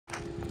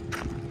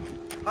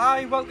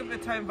Hi, welcome to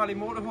Tyne Valley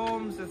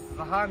Motorhomes. This is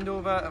a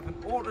handover of an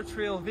Auto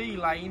Trail V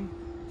line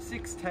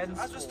 610.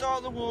 As we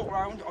start the walk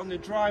round on the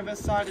driver's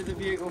side of the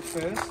vehicle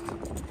first,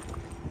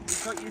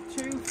 you've got your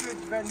two fridge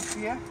vents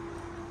here,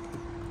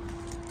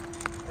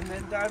 and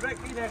then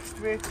directly next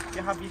to it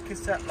you have your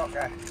cassette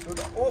locker. So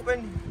to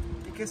open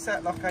your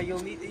cassette locker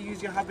you'll need to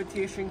use your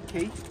habitation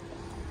key.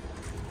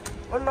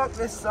 Unlock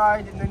this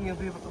side and then you'll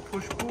be able to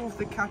push both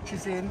the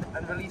catches in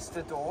and release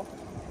the door.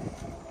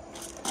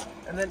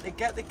 And then to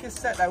get the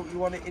cassette out, you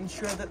want to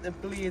ensure that the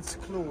blade's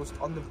closed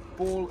on the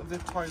bowl of the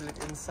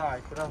toilet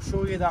inside. But I'll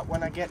show you that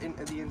when I get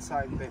into the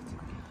inside bit.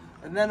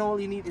 And then all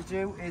you need to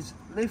do is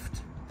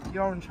lift the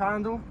orange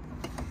handle,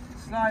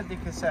 slide the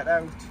cassette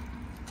out.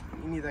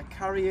 You can either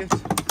carry it,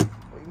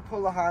 or you can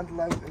pull the handle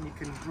out and you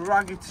can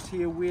drag it to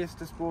your waste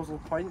disposal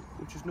point,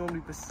 which is normally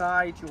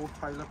beside your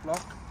toilet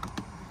block.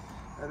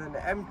 And then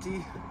to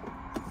empty,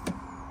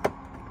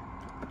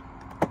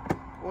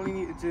 all you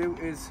need to do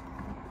is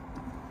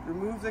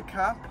remove the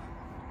cap,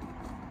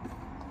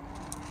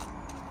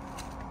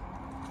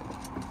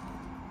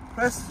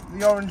 press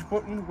the orange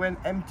button when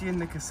emptying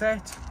the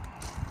cassette,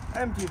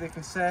 empty the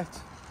cassette,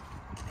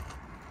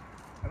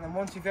 and then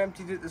once you've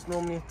emptied it there's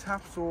normally a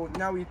tap, so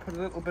now you put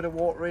a little bit of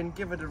water in,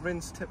 give it a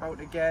rinse, tip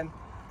out again,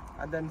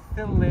 and then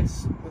fill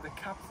this with a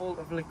cap full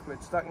of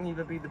liquid. So that can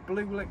either be the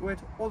blue liquid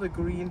or the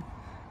green,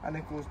 and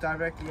it goes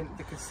directly into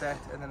the cassette,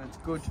 and then it's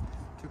good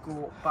to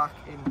go back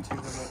into the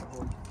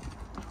motorhome.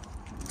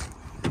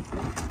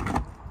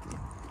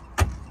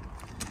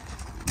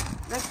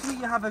 Next to it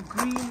you have a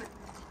green,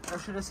 or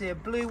should I say a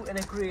blue and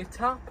a grey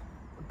tap.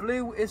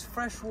 Blue is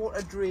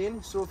freshwater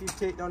drain, so if you've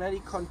taken on any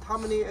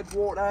contaminated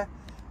water,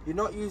 you're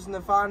not using the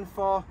van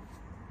for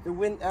the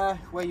winter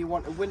where you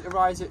want to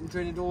winterize it and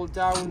drain it all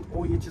down,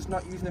 or you're just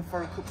not using it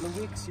for a couple of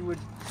weeks, you would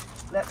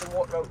let the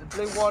water out the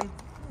blue one.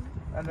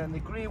 And then the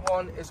grey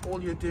one is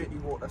all your dirty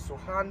water, so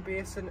hand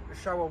basin,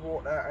 shower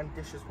water and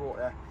dishes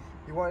water.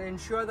 You want to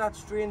ensure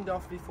that's drained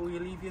off before you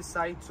leave your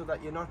site, so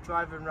that you're not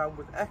driving around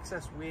with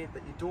excess weight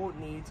that you don't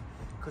need,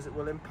 because it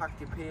will impact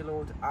your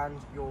payload and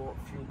your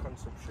fuel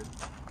consumption.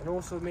 And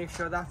also make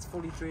sure that's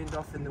fully drained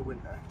off in the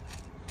winter.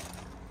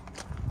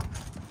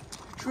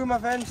 Truma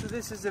vent, so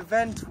this is a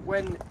vent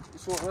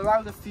so it will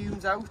allow the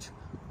fumes out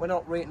when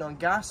operating on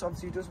gas.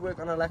 Obviously it does work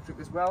on electric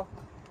as well,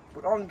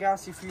 but on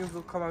gas your fumes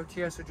will come out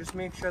here, so just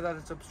make sure that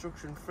it's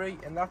obstruction free,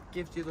 and that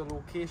gives you the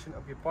location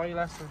of your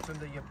boiler, so it's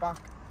under your back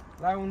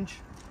lounge.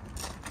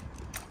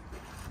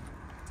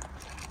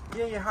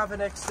 Here you have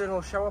an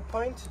external shower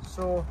point,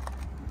 so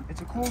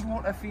it's a cold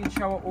water feed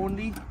shower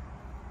only.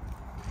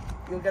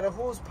 You'll get a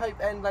hose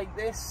pipe end like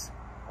this,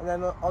 and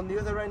then on the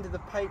other end of the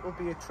pipe will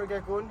be a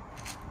trigger gun.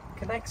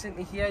 Connects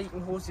into here, you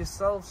can hose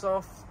yourselves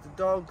off, the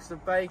dogs, the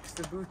bikes,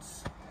 the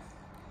boots.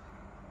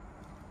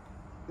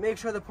 Make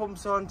sure the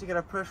pump's on to get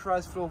a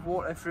pressurized flow of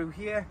water through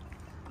here.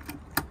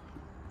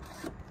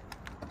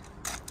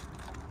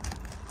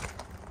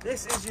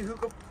 This is your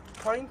hookup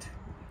point.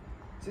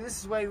 So this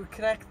is where you would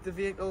connect the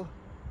vehicle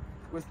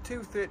with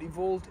 230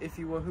 volt if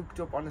you were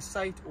hooked up on a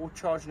site or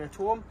charging at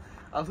home.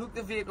 I'll hook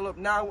the vehicle up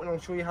now and I'll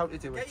show you how to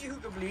do it. Get your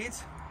hookup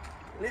leads,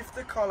 lift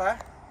the collar,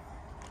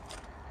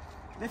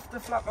 lift the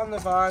flap on the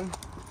van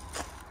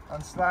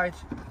and slide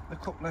the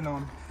coupling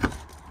on.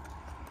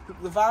 Hook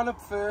the van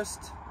up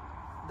first,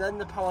 then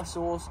the power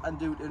source, and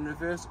do it in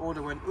reverse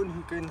order when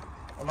unhooking,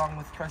 along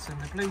with pressing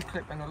the blue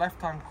clip in the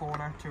left hand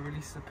corner to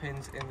release the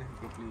pins in the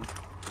hookup lead.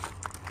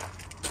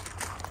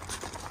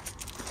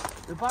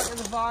 The back of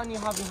the van you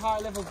have your high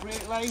level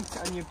brake light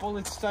and your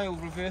bullet style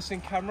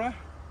reversing camera.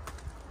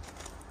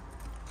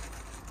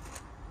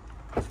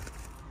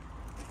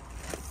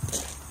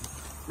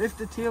 Lift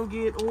the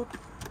tailgate up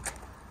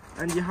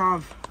and you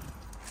have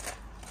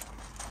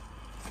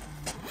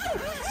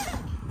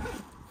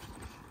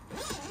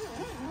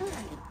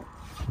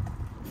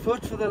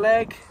foot for the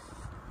leg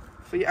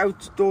for your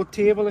outdoor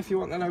table. If you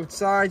want that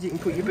outside, you can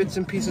put your bits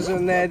and pieces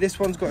on there. This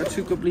one's got a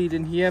hookup lead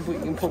in here, but you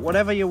can put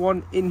whatever you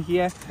want in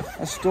here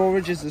as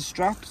storage as the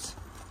straps.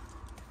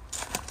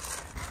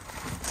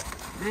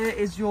 There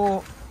is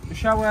your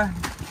shower.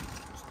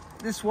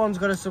 This one's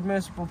got a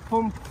submersible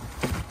pump.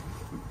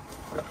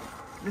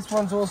 This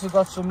one's also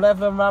got some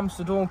leveling ramps,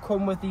 so don't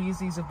come with these.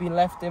 These have been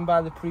left in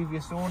by the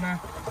previous owner.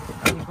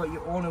 And you've got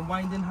your on and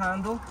winding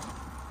handle.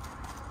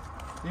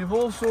 You've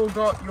also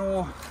got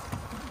your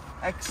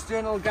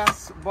external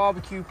gas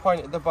barbecue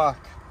point at the back.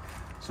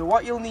 So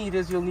what you'll need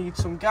is you'll need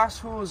some gas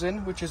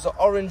hosing, which is the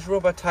orange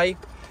rubber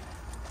type,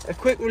 a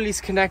quick release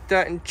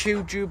connector and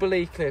two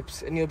Jubilee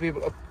clips, and you'll be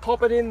able to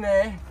pop it in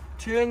there,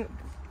 turn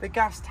the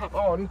gas tap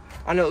on,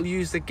 and it'll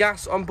use the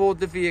gas on board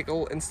the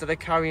vehicle instead of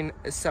carrying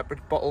a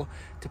separate bottle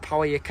to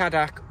power your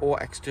Kadak or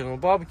external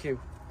barbecue.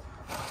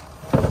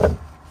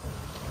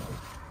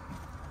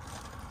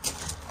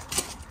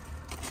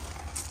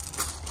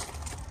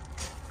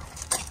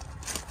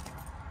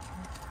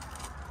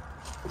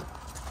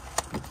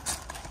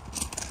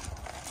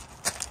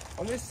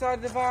 On this side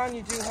of the van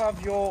you do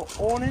have your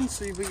awning,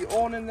 so you've got your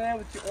awning there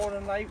with your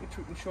awning light, which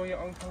we can show you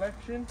on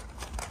collection.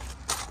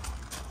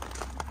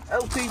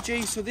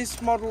 LPG, so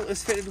this model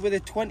is fitted with a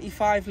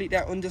 25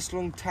 litre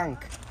underslung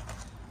tank,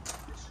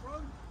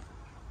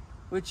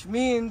 which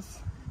means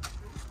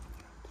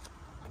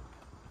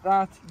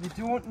that you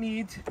don't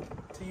need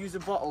to use a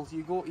bottle.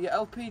 You go to your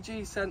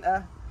LPG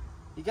centre,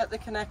 you get the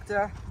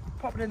connector,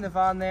 pop it in the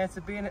van there, it's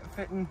a bayonet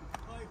fitting,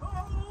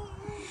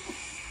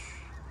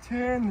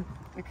 turn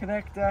the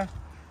connector,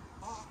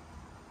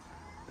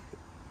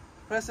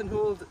 press and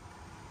hold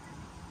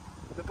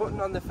the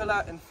button on the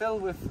filler and fill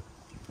with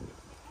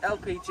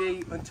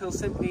LPG until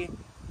simply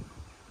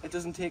it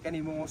doesn't take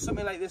any more.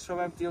 Something like this from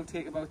empty will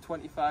take about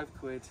 25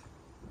 quid.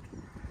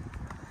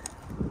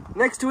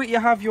 Next to it you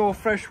have your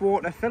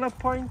freshwater filler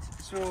point.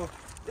 So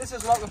this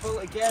is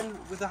lockable again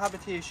with a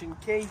habitation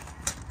key.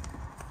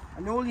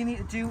 And all you need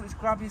to do is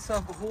grab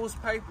yourself a hose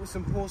pipe with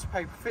some hose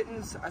pipe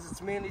fittings, as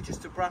it's mainly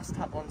just a brass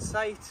tap on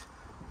site.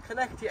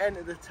 Connect your end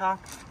of the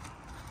tap,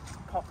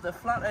 pop the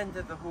flat end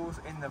of the hose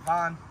in the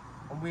van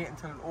and wait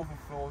until it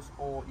overflows,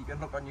 or you can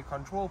look on your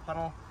control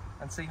panel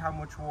and see how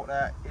much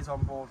water is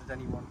on board at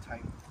any one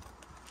time.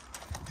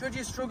 Should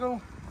you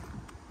struggle,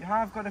 you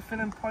have got a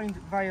filling point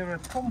via a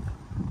pump,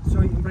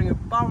 so you can bring a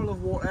barrel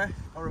of water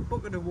or a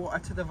bucket of water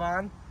to the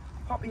van,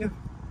 pop your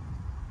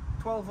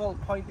 12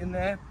 volt point in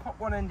there, pop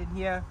one end in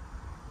here,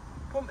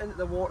 pump into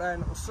the water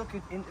and it will suck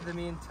it into the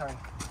main tank.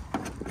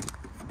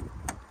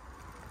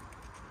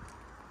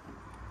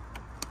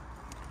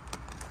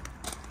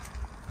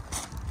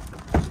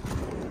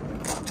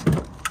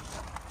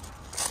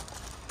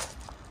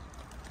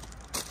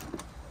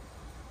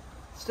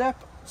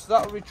 Step, so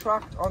that will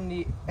retract on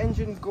the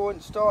engine going,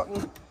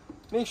 starting.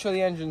 Make sure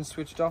the engine's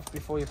switched off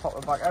before you pop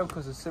it back out,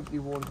 because it simply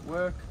won't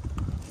work.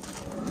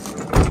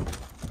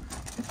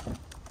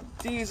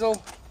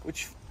 Diesel,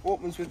 which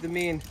opens with the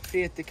main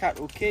Fiat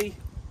Ducato key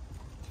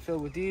to fill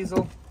with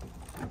diesel.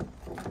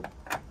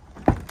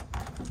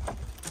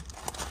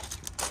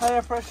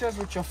 Tyre pressures,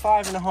 which are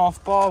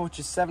 5.5 bar, which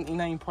is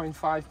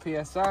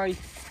 79.5 psi.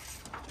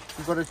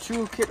 You've got a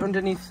toolkit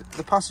underneath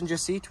the passenger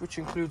seat, which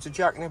includes a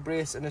jack and a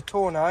brace and a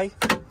tone eye.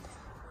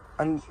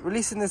 And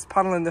releasing this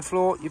panel in the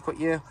floor, you've got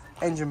your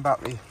engine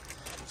battery.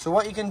 So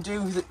what you can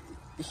do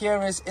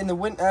here is, in the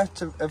winter,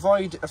 to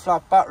avoid a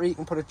flat battery, you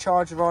can put a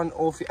charger on,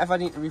 or if you ever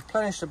need to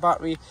replenish the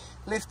battery,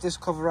 lift this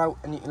cover out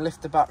and you can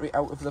lift the battery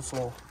out of the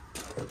floor.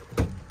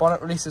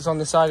 Bonnet releases on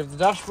the side of the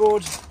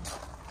dashboard.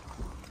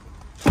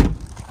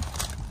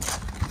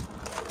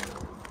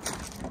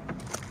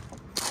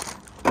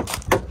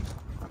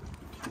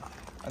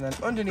 And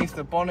then underneath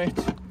the bonnet,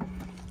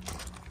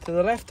 to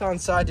the left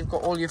hand side, you've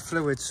got all your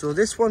fluids. So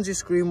this one's your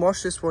screen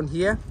wash, this one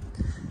here.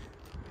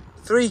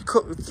 Three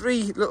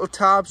little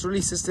tabs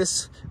releases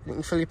this, and you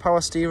can fill your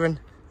power steering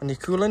and your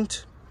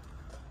coolant.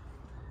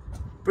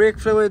 Brake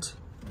fluid,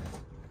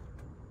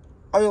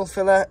 oil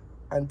filler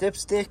and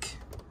dipstick,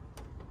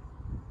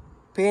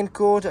 paint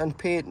code and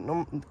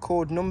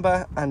code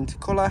number and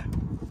colour.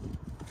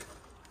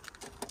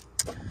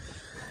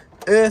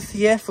 Earth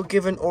here for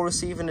giving or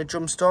receiving a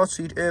jump start,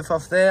 so you'd earth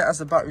off there as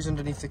the battery's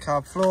underneath the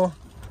cab floor.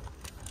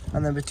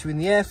 And then between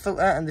the air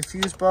filter and the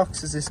fuse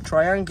box is this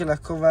triangular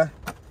cover.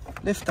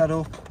 Lift that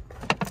up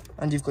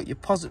and you've got your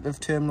positive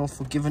terminal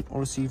for giving or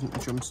receiving a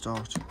jump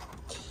start.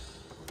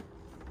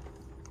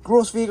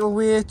 Gross vehicle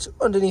weight,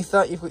 underneath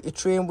that you've got your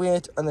train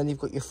weight, and then you've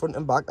got your front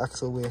and back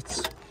axle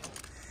weights.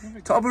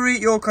 To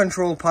operate your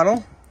control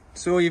panel,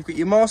 so you've got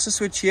your master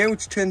switch here,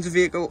 which turns the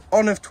vehicle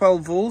on of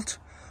 12 volt,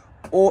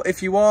 or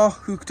if you are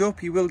hooked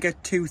up you will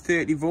get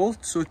 230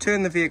 volts, so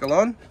turn the vehicle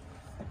on.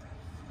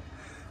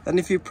 Then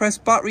if you press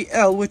battery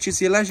L, which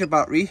is your leisure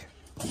battery,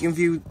 you can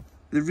view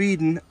the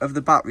reading of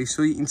the battery,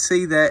 so you can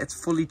see there it's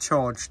fully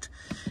charged.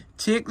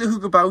 Take the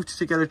hook about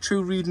to get a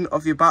true reading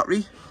of your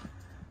battery.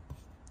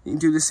 You can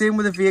do the same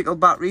with the vehicle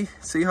battery,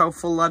 see how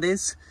full that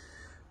is.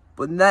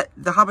 But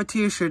the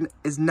habitation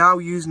is now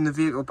using the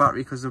vehicle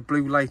battery because the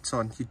blue light's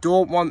on. You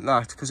don't want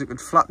that because it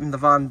could flatten the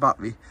van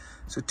battery.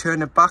 So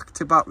turn it back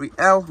to battery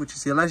L, which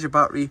is your leisure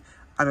battery,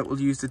 and it will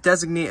use the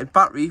designated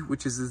battery,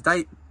 which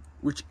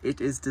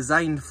it is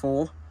designed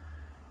for,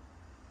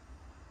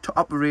 to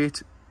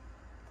operate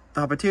the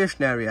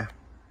habitation area.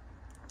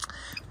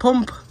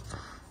 Pump,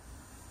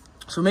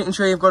 so making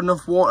sure you've got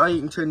enough water, you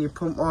can turn your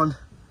pump on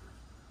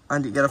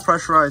and you get a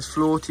pressurized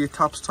flow to your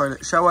taps,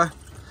 toilet, shower.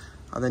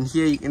 And then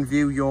here you can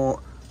view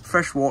your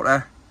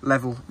freshwater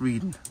level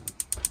reading.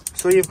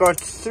 So you've got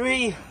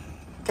 3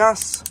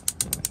 gas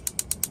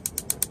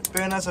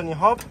burners on your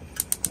hob.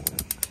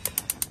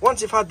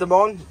 Once you've had them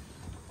on,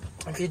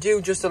 if you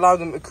do, just allow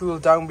them to cool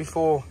down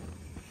before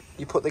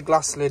you put the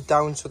glass lid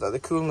down so that they're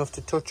cool enough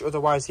to touch.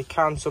 Otherwise you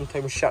can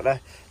sometimes shatter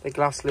the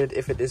glass lid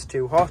if it is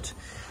too hot.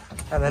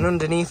 And then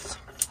underneath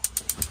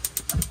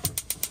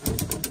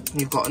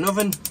you've got an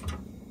oven,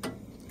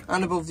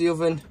 and above the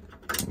oven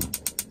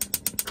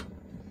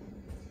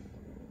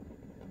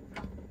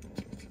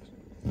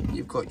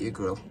you've got your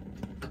grill.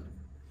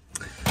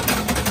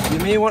 You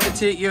may want to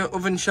take your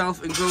oven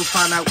shelf and grill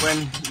pan out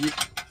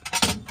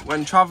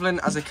when travelling,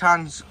 as it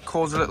can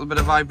cause a little bit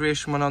of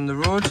vibration when on the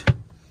road.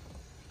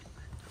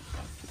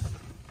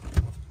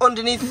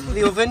 underneath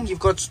the oven, you've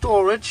got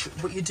storage,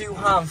 but you do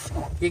have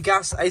your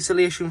gas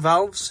isolation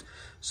valves.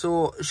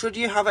 So should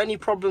you have any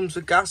problems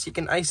with gas, you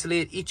can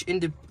isolate each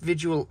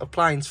individual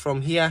appliance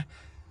from here.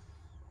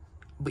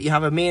 But you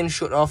have a main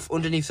shut off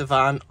underneath the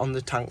van on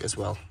the tank as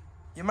well.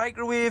 Your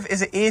microwave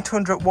is an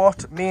 800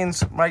 watt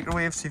mains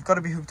microwave, so you've got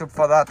to be hooked up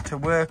for that to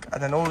work.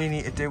 And then all you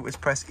need to do is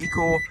press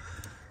eco,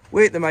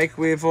 wake the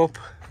microwave up,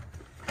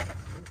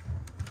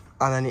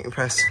 and then you can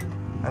press,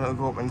 and it'll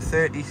go up in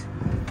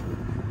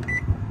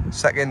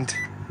 30-second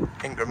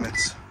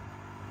increments.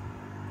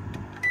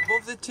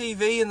 Above the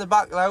TV in the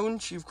back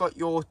lounge, you've got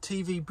your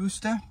TV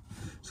booster.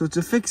 So it's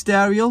a fixed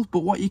aerial, but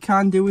what you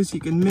can do is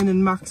you can min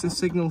and max the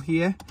signal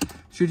here.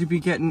 Should you be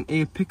getting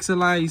a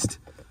pixelized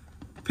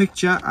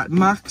picture at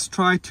max,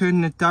 try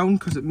turning it down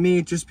because it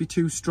may just be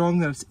too strong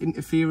that it's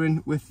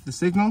interfering with the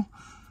signal.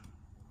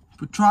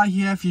 But try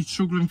here if you're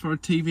struggling for a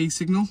TV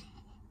signal.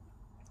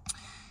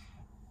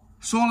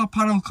 Solar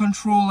panel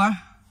controller.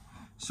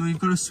 So you've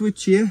got a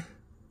switch here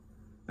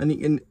and you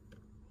can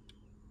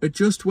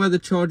adjust where the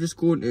charge is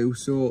going to.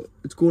 So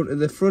it's going to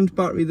the front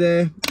battery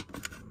there,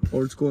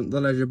 or it's going to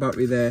the leisure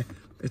battery there.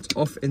 It's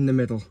off in the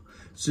middle.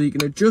 So you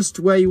can adjust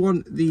where you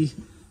want the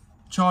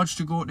charge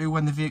to go to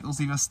when the vehicle's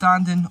either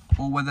standing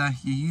or whether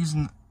you're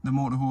using the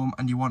motorhome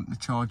and you want to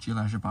charge your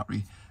leisure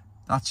battery.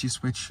 That's your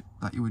switch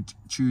that you would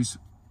choose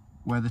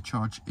where the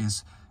charge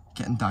is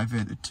getting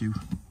diverted to.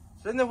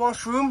 So in the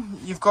washroom,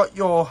 you've got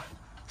your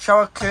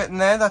shower curtain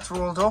there that's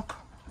rolled up.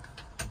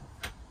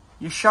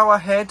 Your shower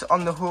head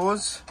on the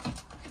hose.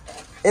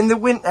 In the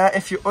winter,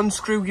 if you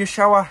unscrew your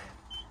shower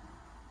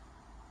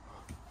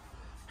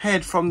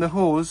head from the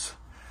hose,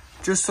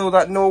 just so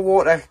that no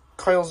water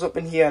coils up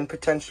in here and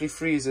potentially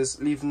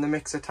freezes, leaving the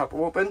mixer tap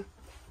open.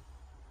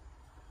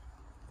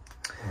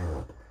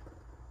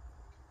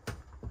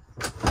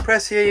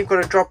 Press here, you've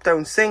got a drop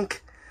down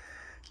sink.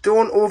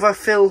 Don't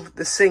overfill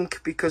the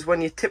sink because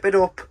when you tip it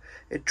up,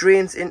 it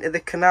drains into the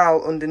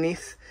canal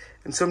underneath,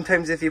 and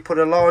sometimes if you put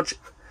a large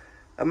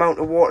amount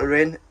of water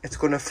in, it's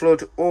going to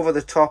flood over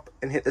the top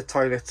and hit the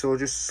toilet. So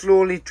just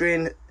slowly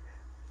drain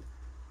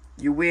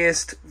your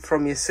waste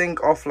from your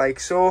sink off like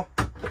so.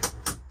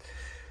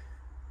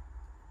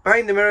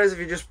 Behind the mirrors, if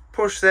you just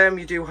push them,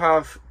 you do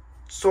have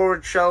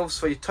storage shelves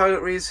for your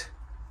toiletries.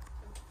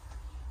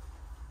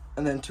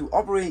 And then to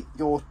operate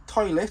your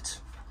toilet,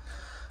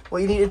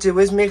 what you need to do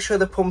is make sure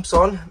the pump's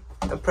on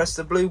and press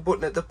the blue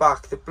button at the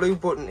back. The blue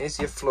button is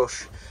your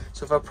flush.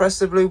 So if I press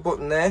the blue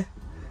button there,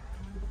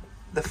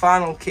 the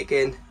fan will kick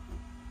in.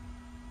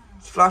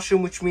 It's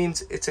flashing, which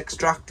means it's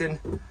extracting.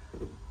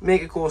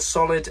 Make it go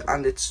solid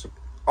and it's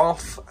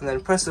off, and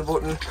then press the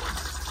button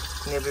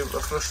and you'll be able to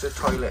flush the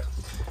toilet.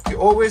 You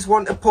always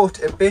want to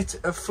put a bit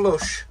of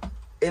flush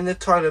in the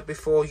toilet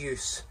before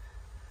use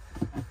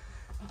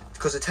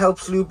because it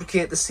helps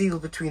lubricate the seal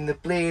between the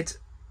blade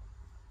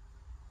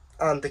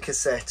and the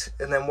cassette.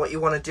 And then what you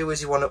want to do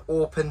is you want to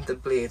open the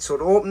blade. So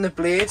to open the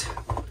blade,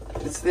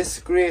 it's this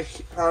grey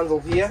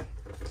handle here.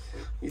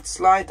 You'd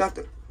slide that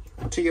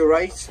to your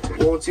right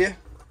towards you,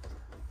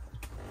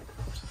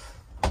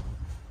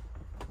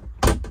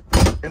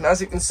 and as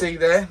you can see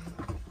there,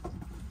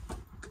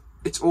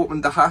 it's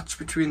opened the hatch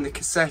between the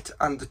cassette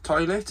and the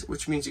toilet,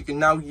 which means you can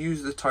now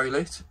use the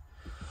toilet.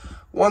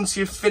 Once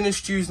you've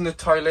finished using the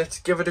toilet,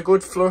 give it a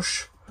good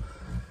flush.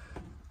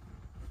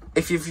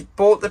 If you've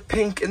bought the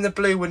pink and the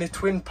blue in a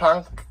twin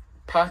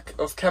pack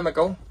of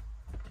chemical,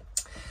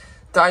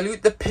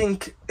 dilute the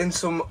pink in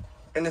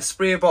a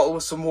spray bottle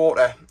with some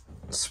water.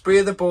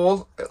 Spray the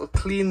bowl, it'll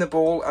clean the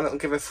bowl and it'll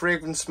give a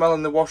fragrant smell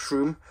in the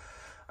washroom.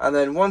 And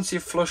then once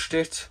you've flushed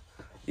it,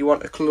 you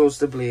want to close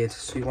the blade.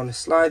 So you want to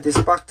slide this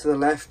back to the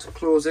left,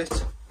 close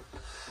it,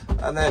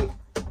 and then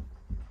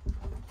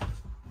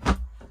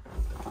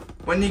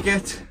when you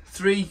get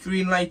 3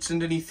 green lights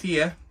underneath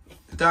here,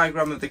 the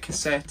diagram of the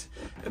cassette,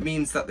 it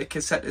means that the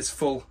cassette is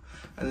full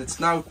and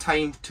it's now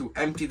time to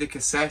empty the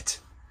cassette.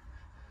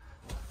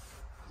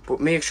 But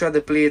make sure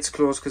the blade's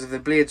closed, because if the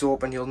blade's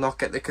open, you'll not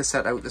get the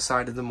cassette out the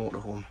side of the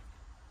motorhome.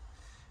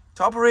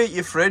 To operate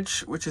your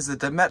fridge, which is a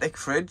Dometic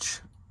fridge,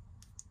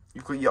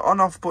 you've got your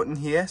on-off button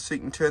here, so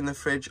you can turn the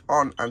fridge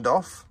on and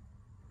off.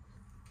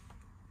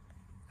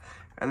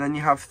 And then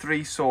you have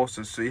 3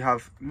 sources. So you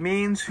have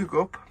mains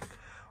hookup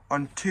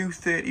on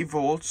 230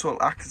 volts, so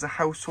it'll act as a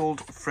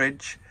household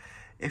fridge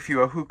if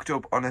you are hooked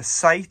up on a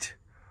site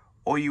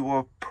or you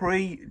are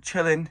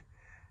pre-chilling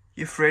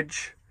your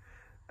fridge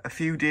a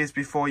few days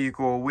before you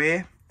go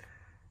away.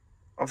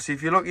 Obviously,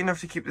 if you're lucky enough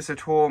to keep this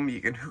at home,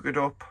 you can hook it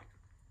up.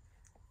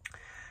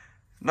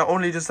 Not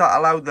only does that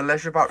allow the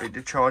leisure battery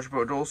to charge,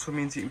 but it also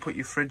means you can put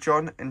your fridge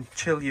on and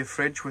chill your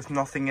fridge with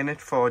nothing in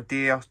it for a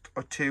day or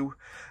 2.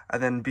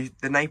 And then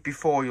the night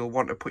before, you'll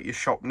want to put your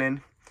shopping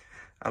in.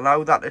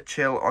 Allow that to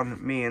chill on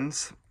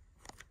mains.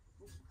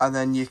 And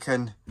then you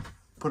can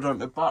put it on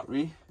the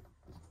battery,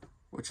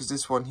 which is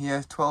this one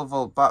here, 12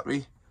 volt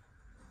battery.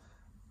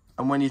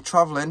 And when you're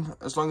travelling,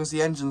 as long as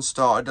the engine's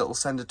started, it'll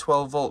send a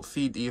 12 volt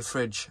feed to your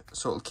fridge.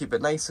 So it'll keep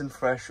it nice and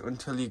fresh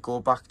until you go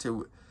back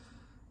to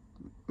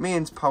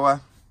mains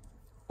power,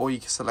 or you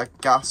can select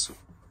gas,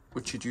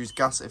 which you'd use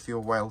gas if you're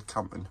wild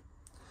camping.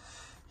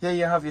 Here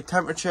you have your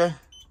temperature.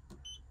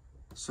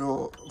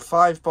 So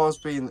 5 bars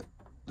being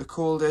the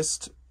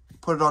coldest.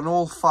 Put it on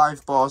all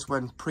 5 bars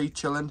when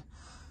pre-chilling.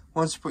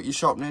 Once you put your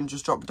shopping in,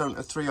 just drop it down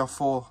to 3 or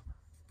 4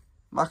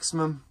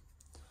 maximum.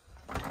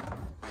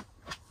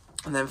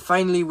 And then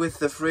finally with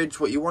the fridge,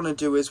 what you want to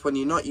do is when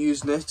you're not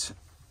using it,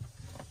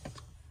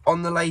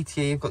 on the light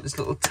here, you've got this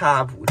little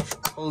tab which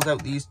pulls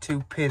out these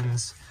 2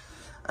 pins.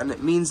 And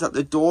it means that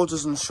the door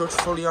doesn't shut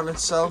fully on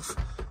itself,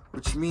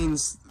 which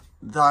means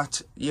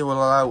that you will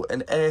allow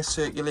an air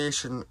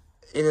circulation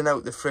in and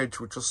out the fridge,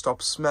 which will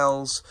stop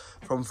smells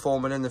from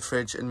forming in the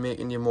fridge and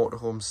making your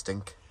motorhome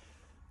stink.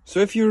 So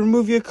if you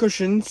remove your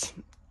cushions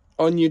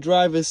on your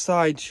driver's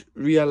side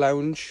rear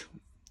lounge,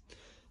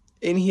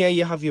 in here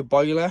you have your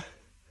boiler.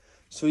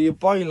 So your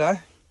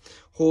boiler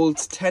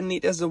holds 10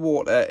 litres of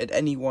water at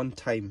any one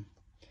time.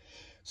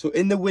 So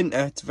in the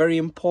winter, it's very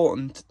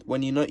important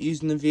when you're not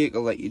using the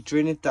vehicle that you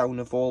drain it down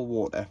of all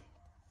water.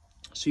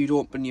 So you'd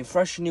open your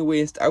fresh and your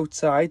waste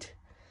outside.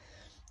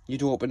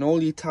 You'd open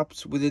all your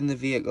taps within the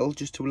vehicle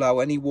just to allow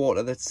any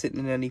water that's sitting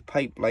in any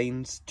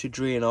pipelines to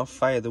drain off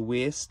via the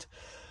waste,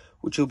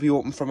 which will be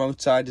open from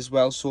outside as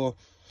well. So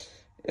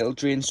it'll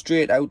drain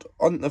straight out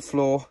onto the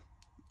floor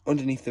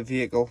underneath the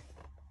vehicle.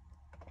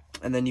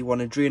 And then you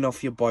want to drain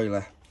off your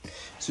boiler.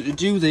 So to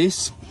do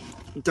this,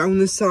 down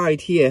the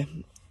side here,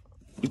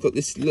 you've got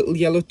this little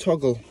yellow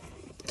toggle,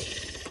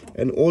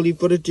 and all you've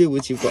got to do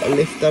is you've got to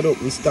lift that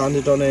up and stand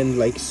it on end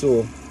like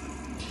so.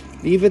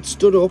 Leave it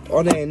stood up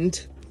on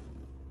end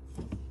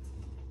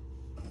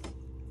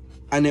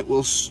and it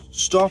will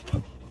stop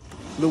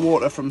the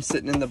water from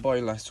sitting in the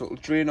boiler, so it'll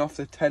drain off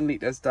the 10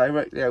 litres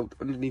directly out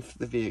underneath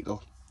the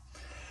vehicle.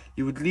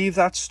 You would leave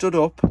that stood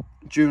up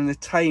during the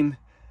time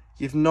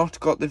you've not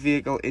got the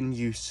vehicle in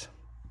use.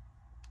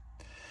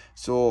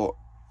 So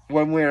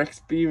when we're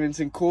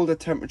experiencing colder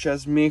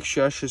temperatures, make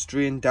sure she's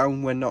drained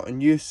down when not in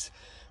use.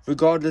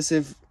 Regardless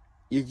if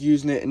you're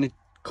using it in a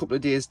couple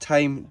of days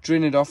time,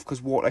 drain it off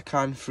because water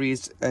can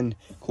freeze in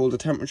colder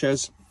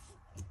temperatures.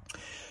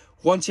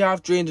 Once you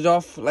have drained it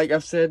off, like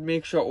I've said,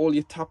 make sure all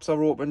your taps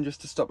are open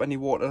just to stop any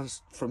water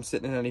from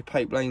sitting in any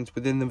pipelines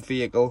within the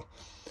vehicle.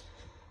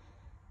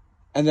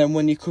 And then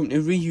when you come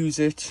to reuse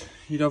it,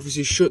 you'd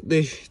obviously shut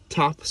the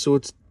tap so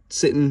it's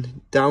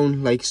sitting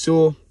down like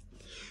so.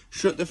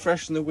 Shut the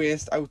fresh and the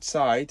waste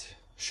outside.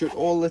 Shut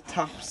all the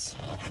taps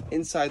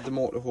inside the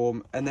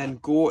motorhome, and then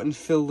go and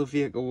fill the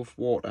vehicle with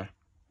water.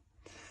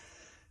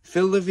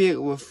 Fill the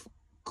vehicle with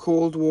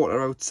cold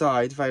water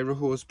outside via a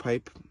hose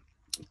pipe.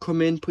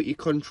 Come in, put your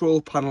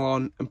control panel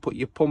on and put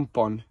your pump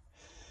on.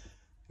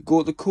 Go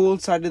to the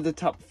cold side of the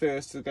tap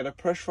first to get a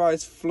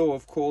pressurised flow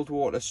of cold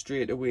water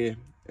straight away.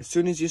 As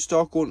soon as you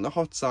start going to the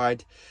hot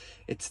side,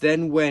 it's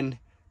then when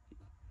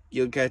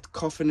you'll get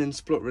coughing and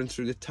spluttering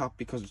through the tap,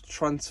 because it's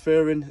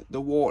transferring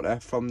the water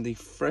from the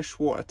fresh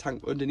water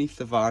tank underneath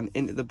the van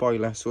into the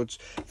boiler. So it's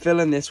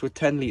filling this with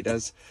 10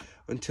 litres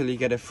until you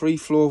get a free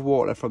flow of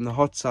water from the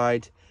hot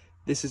side.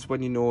 This is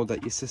when you know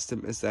that your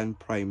system is then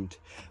primed.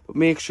 But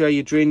make sure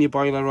you drain your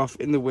boiler off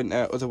in the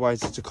winter,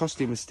 otherwise it's a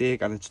costly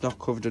mistake and it's not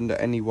covered under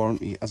any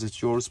warranty, as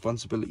it's your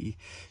responsibility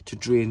to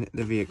drain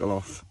the vehicle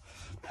off.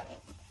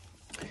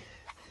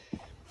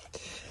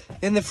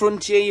 In the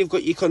front here, you've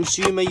got your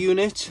consumer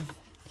unit.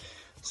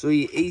 So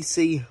your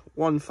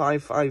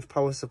EC155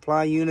 power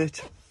supply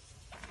unit.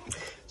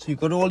 So you've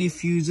got all your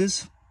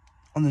fuses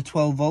on the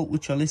 12 volt,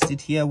 which are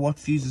listed here, what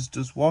fuses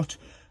does what.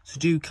 So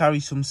do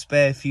carry some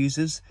spare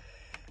fuses.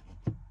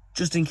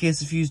 Just in case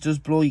the fuse does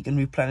blow, you can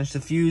replenish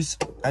the fuse.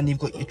 And you've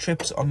got your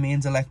trips on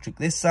mains electric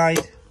this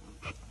side.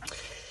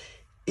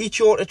 Each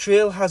auto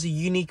trail has a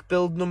unique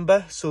build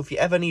number, so if you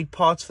ever need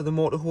parts for the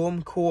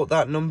motorhome, quote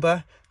that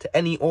number to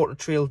any auto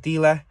trail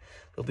dealer.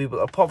 They'll be able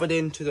to pop it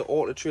into the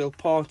auto trail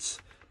parts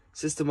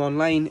system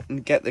online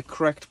and get the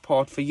correct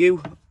part for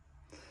you.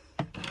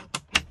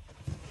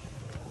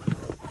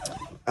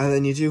 And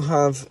then you do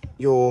have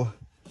your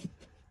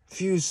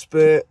fuse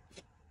spur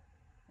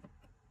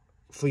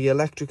for your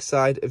electric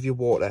side of your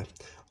water.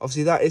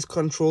 Obviously that is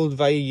controlled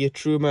via your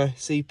Truma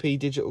CP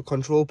digital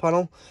control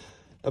panel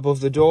above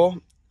the door,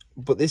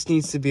 but this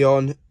needs to be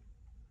on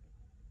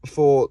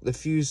for the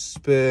fuse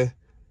spur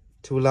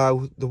to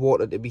allow the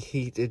water to be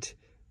heated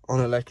on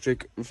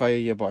electric via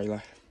your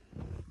boiler.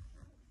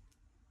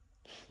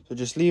 So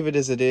just leave it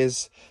as it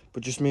is,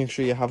 but just make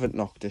sure you haven't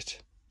knocked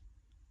it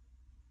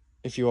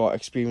if you are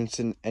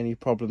experiencing any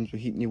problems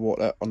with heating your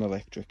water on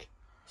electric.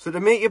 So to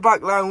make your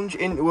back lounge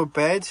into a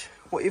bed,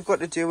 what you've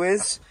got to do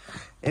is,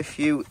 if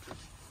you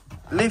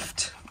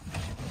lift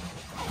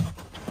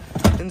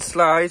and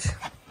slide,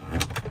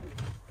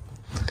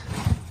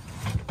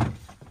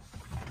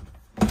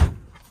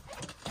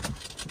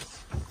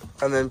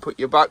 and then put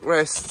your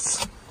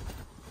backrests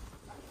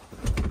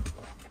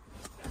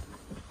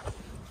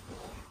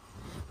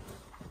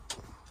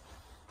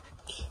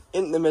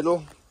in the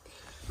middle,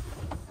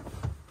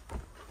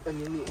 and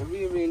you need to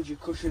rearrange your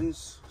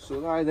cushions, so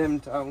lie them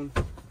down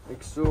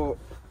like so.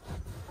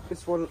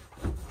 This one,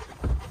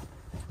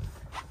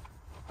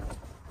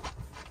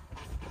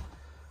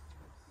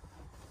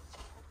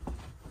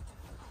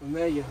 And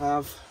there you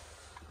have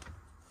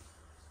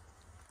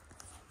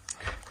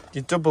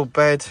your double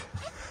bed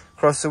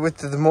across the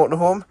width of the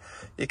motorhome.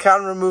 You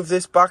can remove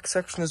this back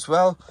section as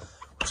well,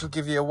 which will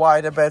give you a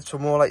wider bed, so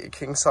more like a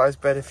king size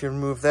bed if you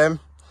remove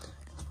them.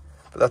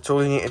 But that's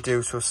all you need to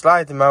do. So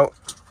slide them out,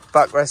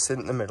 backrest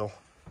in the middle.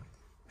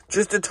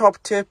 Just a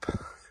top tip,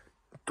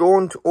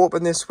 don't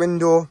open this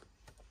window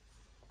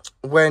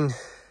when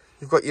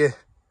you've got your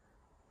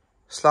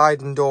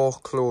sliding door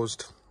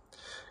closed,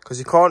 because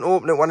you can't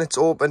open it when it's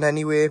open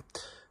anyway,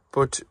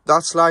 but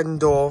that sliding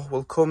door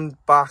will come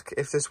back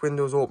if this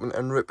window is open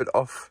and rip it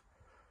off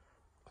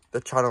the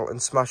channel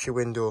and smash your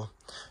window.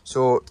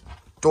 So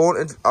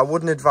I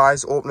wouldn't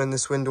advise opening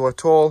this window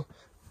at all,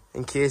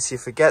 in case you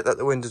forget that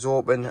the window's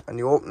open and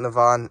you open the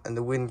van and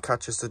the wind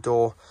catches the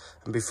door,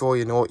 and before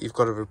you know it, you've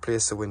got to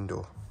replace the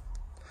window.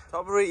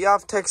 Top right, you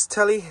have text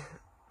telly.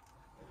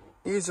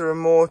 Use a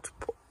remote,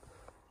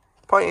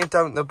 pointing it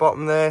down at the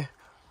bottom there.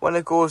 When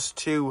it goes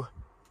to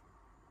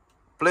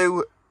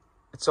blue,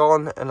 it's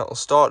on and it'll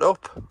start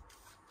up.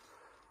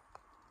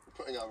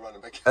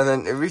 And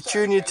then to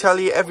retune your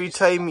telly every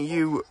time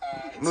you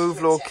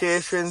move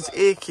locations,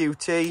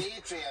 AQT,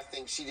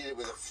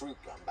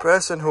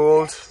 press and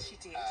hold.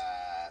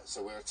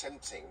 So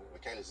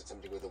Michaela's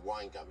attempting with a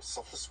wine gum,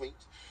 soft or sweet.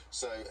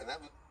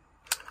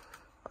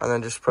 And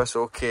then just press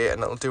OK,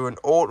 and it'll do an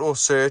auto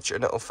search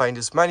and it'll find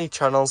as many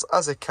channels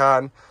as it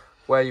can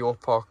where you're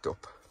parked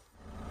up.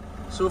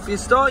 So if you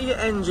start your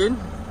engine,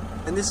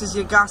 and this is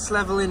your gas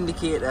level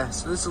indicator,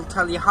 so this will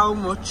tell you how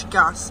much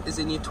gas is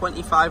in your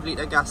 25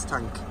 litre gas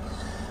tank.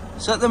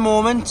 So at the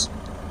moment,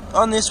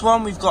 on this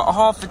one, we've got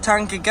half a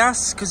tank of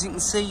gas, because you can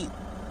see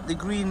the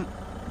green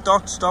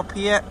dot stop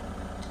here.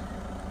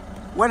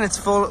 When it's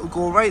full, it'll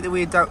go right the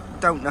way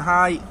down to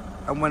high,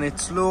 and when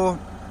it's low,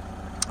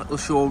 it'll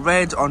show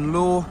red on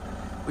low,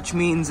 which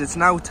means it's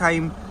now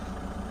time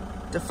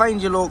to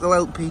find your local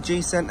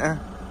LPG centre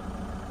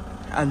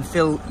and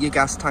fill your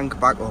gas tank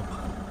back up.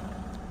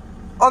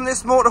 On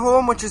this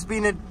motorhome, which has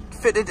been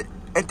fitted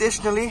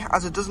additionally,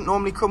 as it doesn't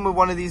normally come with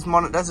one of these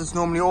monitors, it's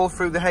normally all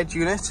through the head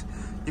unit,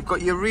 you've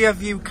got your rear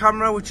view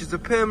camera, which is a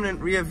permanent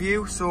rear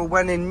view, so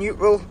when in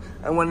neutral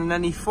and when in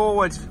any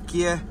forward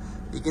gear,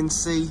 you can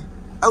see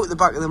out the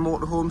back of the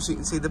motorhome, so you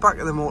can see the back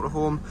of the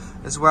motorhome,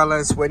 as well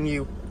as when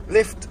you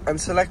lift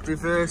and select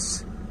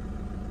reverse,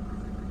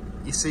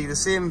 you see the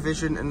same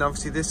vision. And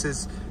obviously this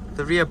is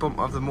the rear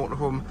bumper of the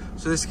motorhome,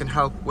 so this can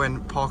help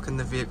when parking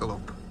the vehicle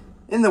up.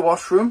 In the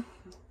washroom,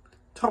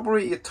 top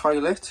right of your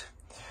toilet,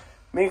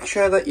 make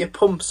sure that your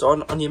pump's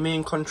on your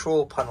main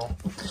control panel,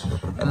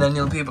 and then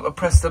you'll be able to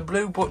press the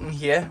blue button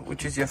here,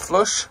 which is your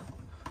flush.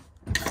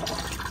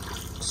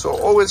 So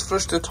always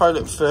flush the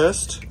toilet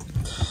first,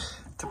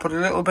 to put a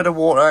little bit of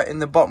water in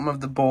the bottom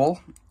of the bowl,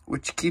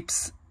 which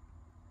keeps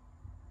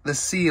the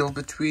seal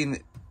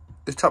between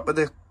the top of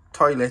the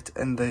toilet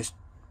and the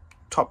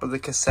top of the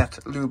cassette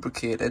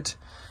lubricated,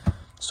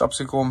 stops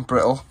it going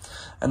brittle.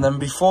 And then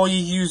before you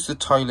use the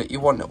toilet, you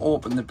want to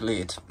open the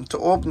blade. And to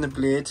open the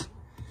blade,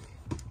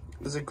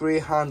 there's a grey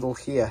handle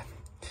here,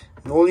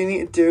 and all you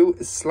need to do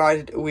is slide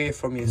it away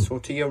from you. So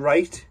to your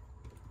right,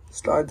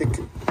 slide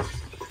the...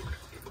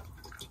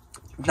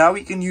 Now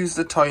you can use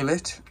the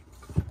toilet.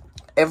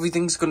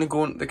 Everything's going to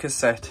go into the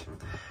cassette.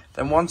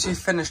 Then once you've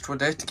finished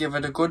with it, give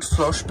it a good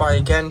flush by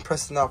again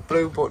pressing that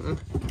blue button.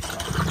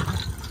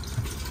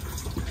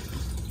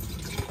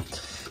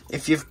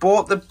 If you've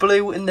bought the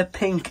blue and the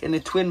pink in a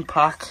twin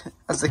pack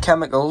as the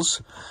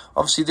chemicals,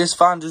 obviously this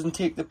van doesn't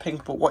take the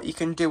pink, but what you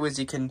can do is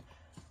you can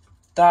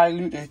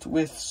dilute it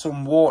with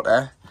some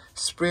water,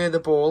 spray the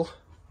bowl,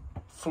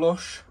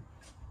 flush,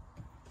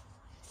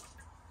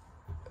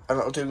 and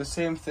it'll do the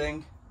same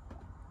thing